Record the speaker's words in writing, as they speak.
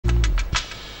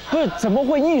不是，怎么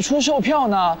会溢出售票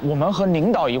呢？我们和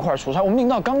领导一块儿出差，我们领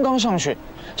导刚刚上去，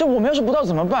这我们要是不到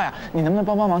怎么办啊？你能不能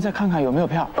帮忙再看看有没有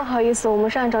票？不好意思，我们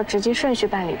是按照值机顺序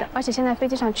办理的，而且现在飞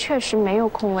机上确实没有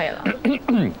空位了。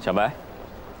小白，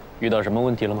遇到什么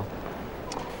问题了吗？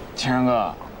天然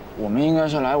哥，我们应该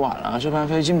是来晚了，这班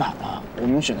飞机满了，我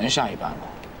们只能下一班了。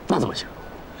那怎么行？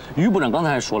于部长刚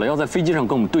才还说了，要在飞机上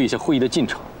跟我们对一下会议的进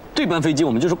程。这班飞机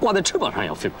我们就是挂在翅膀上也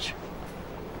要飞过去。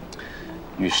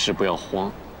遇事不要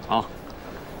慌啊！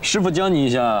师傅教你一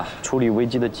下处理危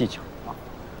机的技巧啊。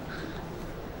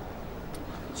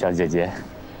小姐姐，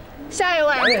下一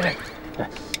位。对，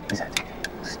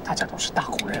大家都是大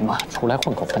工人嘛，出来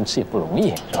混口饭吃也不容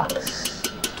易，是吧？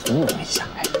同我一下，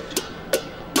哎，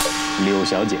柳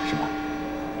小姐是吧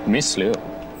 ？Miss Liu,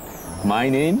 my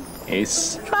name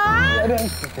is。别！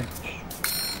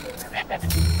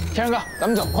天然哥，咱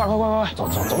们走，快！走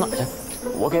哪去？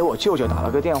我给我舅舅打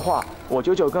了个电话，我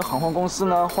舅舅跟航空公司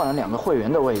呢换了2个会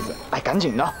员的位置。哎，赶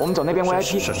紧的，我们走那边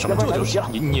VIP。什么舅舅？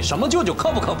你什么舅舅？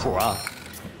靠不靠谱啊？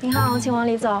您好，请往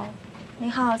里走。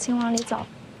您好，请往里走。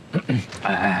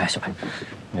哎，小白，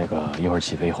那个一会儿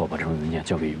起飞以后把这份文件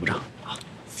交给于部长啊。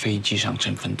飞机上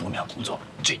争分夺秒工作，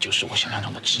这就是我想象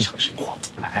中的职场生活。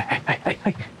哎，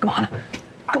干嘛呢？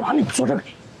干嘛你坐这儿？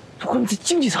我们在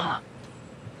经济舱呢。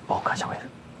帮我看下位置。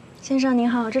先生您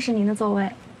好，这是您的座位。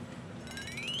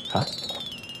哎，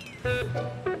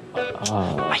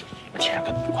天然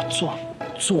哥，我坐。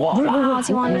您好，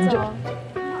请往里走。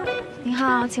您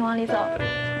好，请往里走。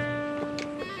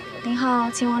您好，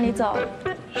请往里走。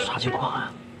啥情况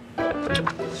啊？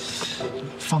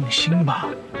放心吧，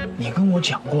你跟我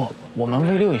讲过，我们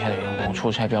V6以下的员工出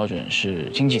差标准是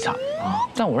经济舱啊，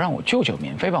但我让我舅舅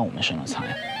免费帮我们升了舱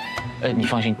呀。你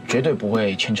放心，绝对不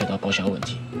会牵扯到报销问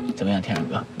题。怎么样，天然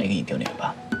哥，没给你丢脸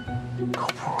吧？靠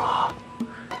谱啊！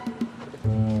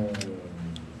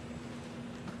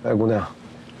哎，姑娘，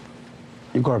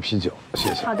一罐啤酒，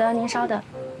谢谢。好的，您稍等。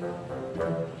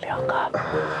 2个。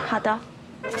好的。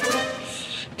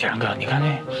天然哥，你看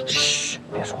那，嘘，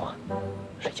别说话，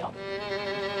睡觉。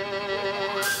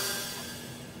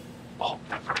哦。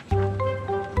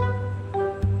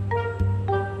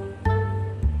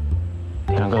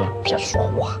天然哥，别说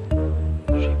话，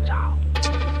睡不着。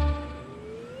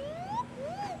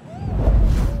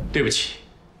对不起，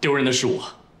丢人的是我，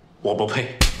我不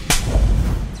配。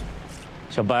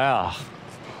小白啊，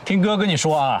听哥跟你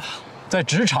说啊，在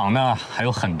职场呢还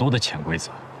有很多的潜规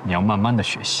则，你要慢慢的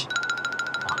学习。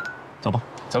啊，走吧，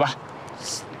走吧。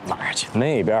哪儿去？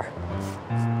那边。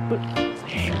不，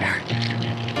那边。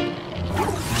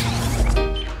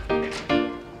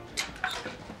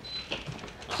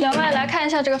员外来看一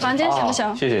下这个房间行不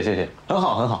行？谢谢谢谢，很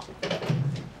好很好。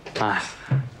哎，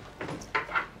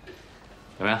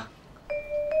怎么样？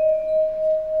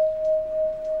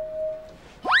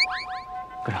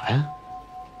干啥呀？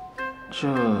这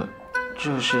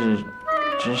是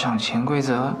职场潜规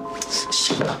则。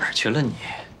想哪儿去了你？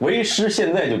为师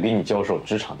现在就给你教授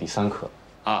职场第3课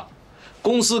啊！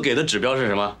公司给的指标是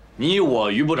什么？你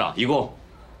我于部长一共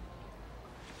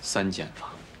3间房，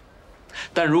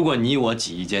但如果你我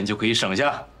挤一间，就可以省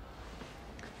下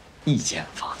1间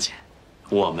房间。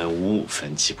我们5/5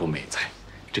分，岂不美哉？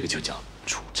这个就叫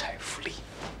出差福利，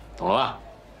懂了吧？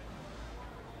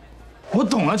我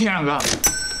懂了，天然哥，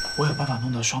我有办法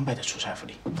弄到2倍的出差福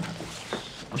利。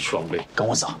双倍，跟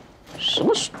我走。什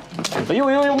么？又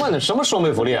慢点，什么双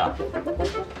倍福利啊？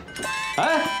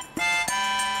哎，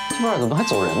这边怎么还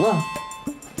走人呢？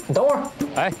你等会儿。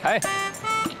哎，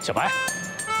小白，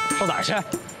上哪儿去？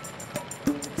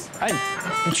哎，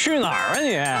你去哪儿啊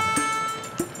你？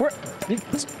不是你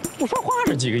不说话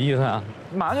是几个意思啊？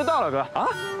马上就到了，哥。啊？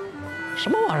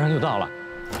什么马上就到了？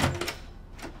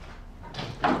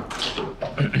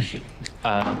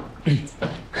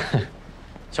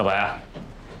小白啊，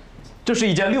这是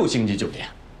一家6星级酒店。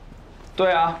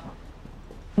对啊。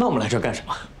那我们来这儿干什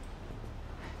么？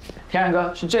天然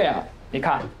哥，是这样，你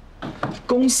看，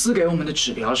公司给我们的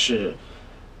指标是，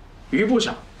于部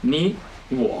长，你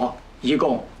我一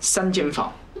共3间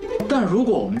房，但如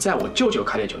果我们在我舅舅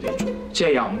开的酒店住，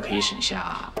这样我们可以省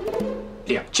下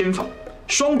2间房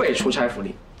，2倍出差福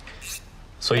利。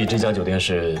所以这家酒店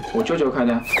是我舅舅开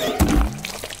的。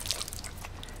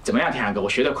怎么样，天然哥，我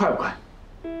学得快不快？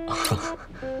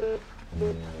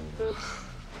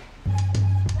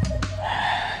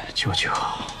舅舅。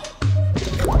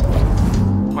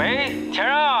喂，天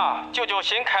然啊，舅舅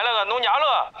新开了个农家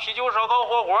乐，啤酒、烧烤、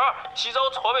火锅、洗澡、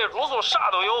搓背、住宿啥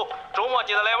都有，周末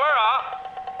记得来玩啊！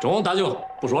中，大舅，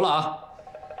不说了啊。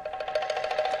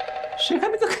谁还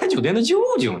没个开酒店的舅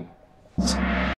舅呢？